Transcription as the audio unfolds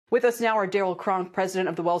With us now are Daryl Cronk, president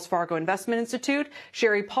of the Wells Fargo Investment Institute.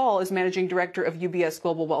 Sherry Paul is managing director of UBS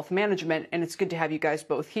Global Wealth Management, and it's good to have you guys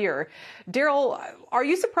both here. Daryl, are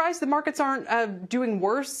you surprised the markets aren't doing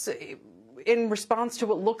worse in response to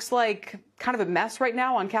what looks like kind of a mess right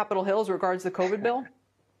now on Capitol Hill as regards the COVID bill?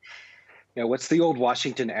 Yeah, what's the old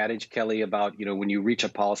Washington adage, Kelly, about, when you reach a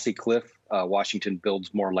policy cliff, Washington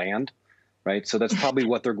builds more land, right? So that's probably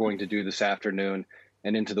what they're going to do this afternoon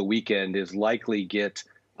and into the weekend, is likely get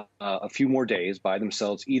a few more days by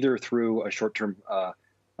themselves, either through a short-term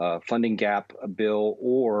funding gap bill,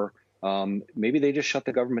 or maybe they just shut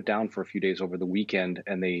the government down for a few days over the weekend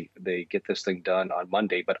and they get this thing done on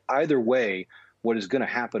Monday. But either way, what is going to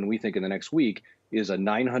happen, we think, in the next week is a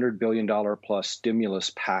 $900 billion plus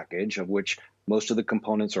stimulus package, of which most of the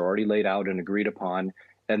components are already laid out and agreed upon,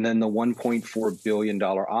 and then the $1.4 billion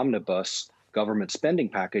omnibus government spending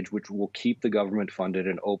package, which will keep the government funded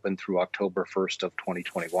and open through October 1st of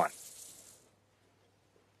 2021.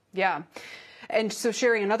 Yeah. And so,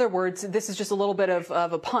 Sherry, in other words, this is just a little bit of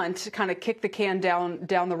a punt to kind of kick the can down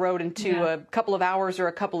the road into a couple of hours or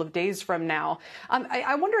a couple of days from now.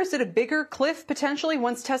 I wonder, is it a bigger cliff potentially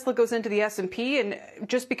once Tesla goes into the S&P? And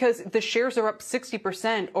just because the shares are up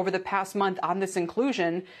 60% over the past month on this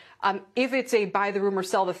inclusion, if it's a buy the rumor,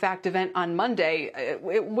 sell the fact event on Monday,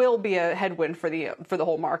 it will be a headwind for the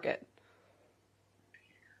whole market.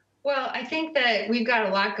 Well, I think that we've got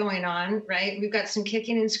a lot going on, right? We've got some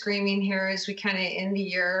kicking and screaming here as we kind of end the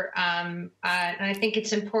year. And I think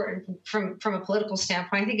it's important from a political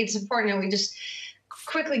standpoint. I think it's important that we just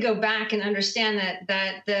quickly go back and understand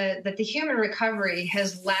that the human recovery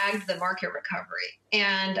has lagged the market recovery.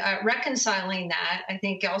 And reconciling that, I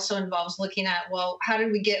think, also involves looking at, well, how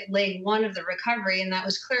did we get leg one of the recovery? And that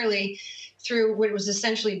was clearly through what was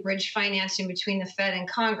essentially bridge financing between the Fed and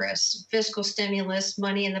Congress, fiscal stimulus,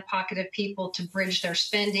 money in the pocket of people to bridge their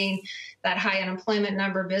spending, that high unemployment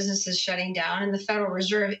number, businesses shutting down, and the Federal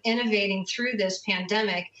Reserve innovating through this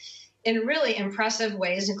pandemic in really impressive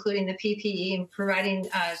ways, including the PPE and providing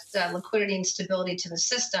liquidity and stability to the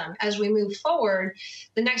system. As we move forward,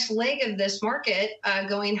 the next leg of this market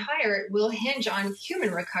going higher will hinge on human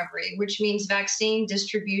recovery, which means vaccine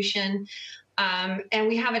distribution. And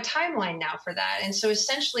we have a timeline now for that. And so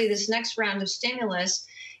essentially this next round of stimulus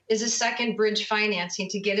is a second bridge financing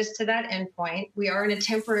to get us to that endpoint. We are in a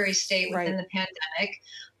temporary state within the pandemic.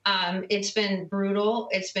 It's been brutal.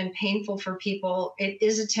 It's been painful for people. It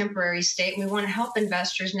is a temporary state. We want to help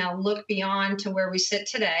investors now look beyond to where we sit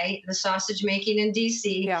today, the sausage making in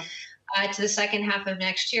DC, to the second half of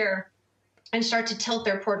next year, and start to tilt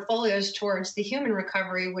their portfolios towards the human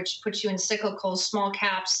recovery, which puts you in cyclical small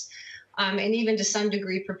caps, and even to some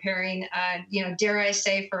degree preparing, dare I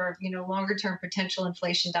say, for longer term potential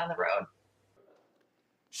inflation down the road.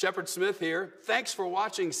 Shepard Smith here. Thanks for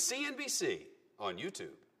watching CNBC on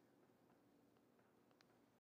YouTube.